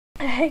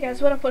Hey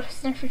guys, what up?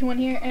 What's next? One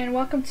here, and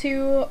welcome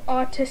to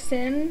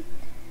Auti-Sim.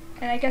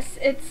 And I guess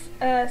it's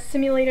a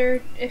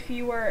simulator if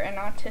you were an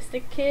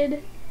autistic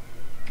kid.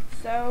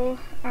 So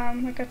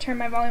I'm gonna turn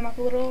my volume up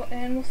a little,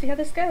 and we'll see how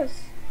this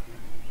goes.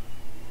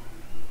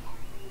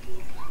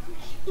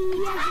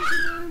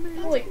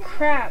 Holy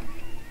crap!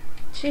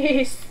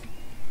 Jeez,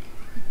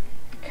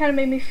 kind of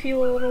made me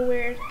feel a little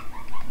weird.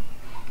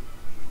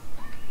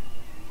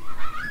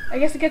 I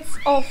guess it gets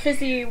all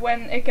fizzy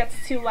when it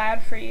gets too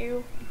loud for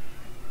you.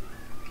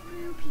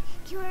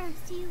 Q, R, S,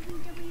 T, U, V,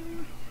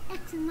 W,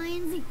 X, and Y,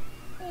 and Z.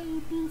 A,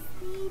 B,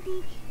 C,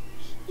 D,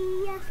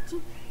 E, F,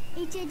 G,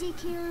 H, I, J,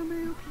 K, L, M,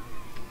 N,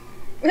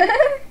 O, P.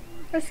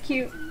 That's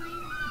cute.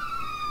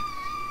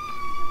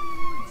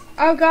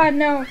 Oh god,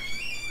 no.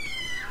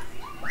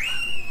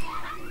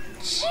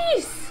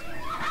 Jeez!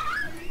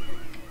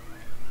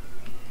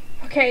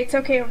 Okay, it's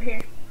okay over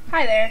here.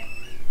 Hi there.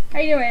 How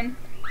you doing?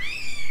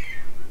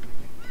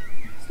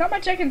 There's not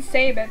much I can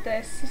say about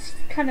this. It's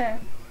kinda...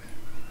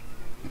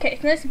 Okay,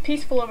 it's nice and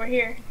peaceful over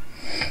here.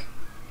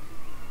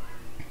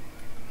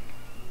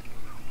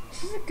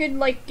 This is a good,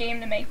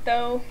 game to make,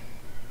 though.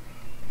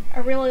 I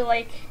really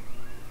like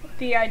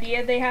the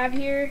idea they have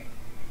here.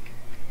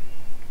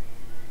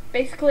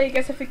 Basically, I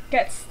guess if it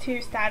gets too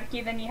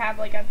staticky, then you have,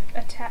 a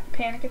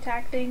panic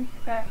attack thing.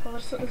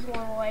 It's a little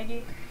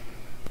laggy.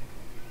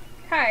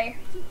 Hi.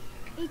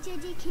 H, I,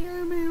 J, K, L,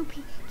 M, N, O,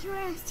 P. Q, R,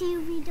 S, T,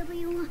 U, V,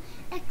 W,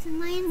 X, and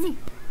Y, and Z.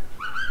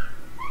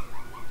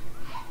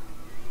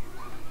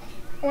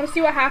 I want to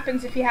see what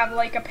happens if you have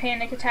a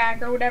panic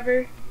attack or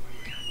whatever.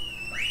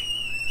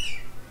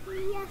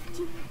 E, F,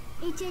 G,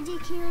 H, I, J,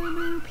 K, L, M,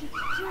 N, O, P,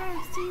 Q, R,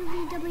 S, T, U, V,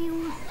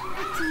 W,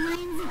 X, and Y,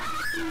 and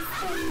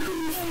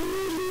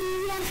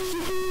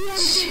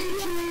Z.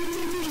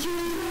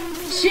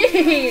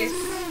 Jeez!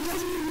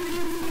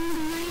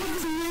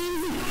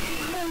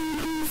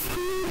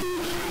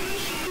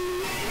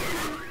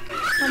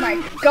 Oh my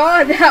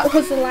god, that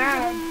was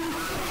loud.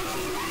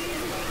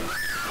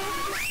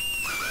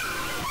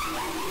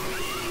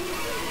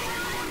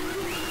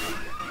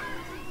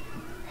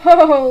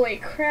 Holy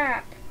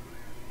crap.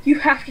 You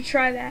have to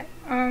try that.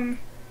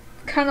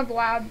 Kind of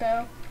loud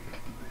though.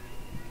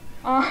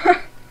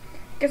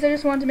 Guess I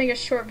just wanted to make a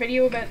short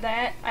video about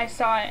that. I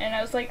saw it and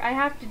I was like, I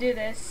have to do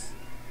this.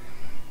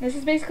 This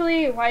is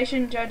basically why you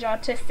shouldn't judge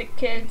autistic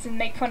kids and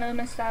make fun of them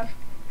and stuff.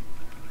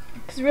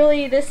 Because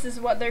really, this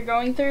is what they're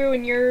going through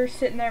and you're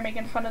sitting there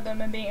making fun of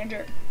them and being a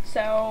jerk.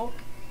 So,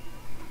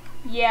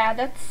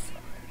 yeah,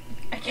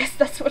 I guess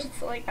that's what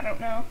it's like. I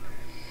don't know.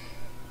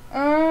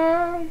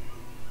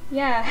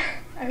 Yeah,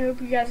 I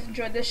hope you guys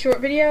enjoyed this short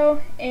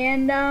video,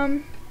 and,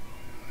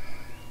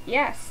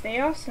 yeah, stay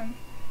awesome.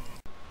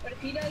 But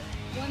if he does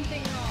one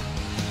thing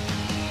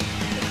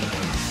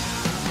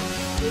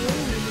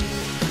wrong...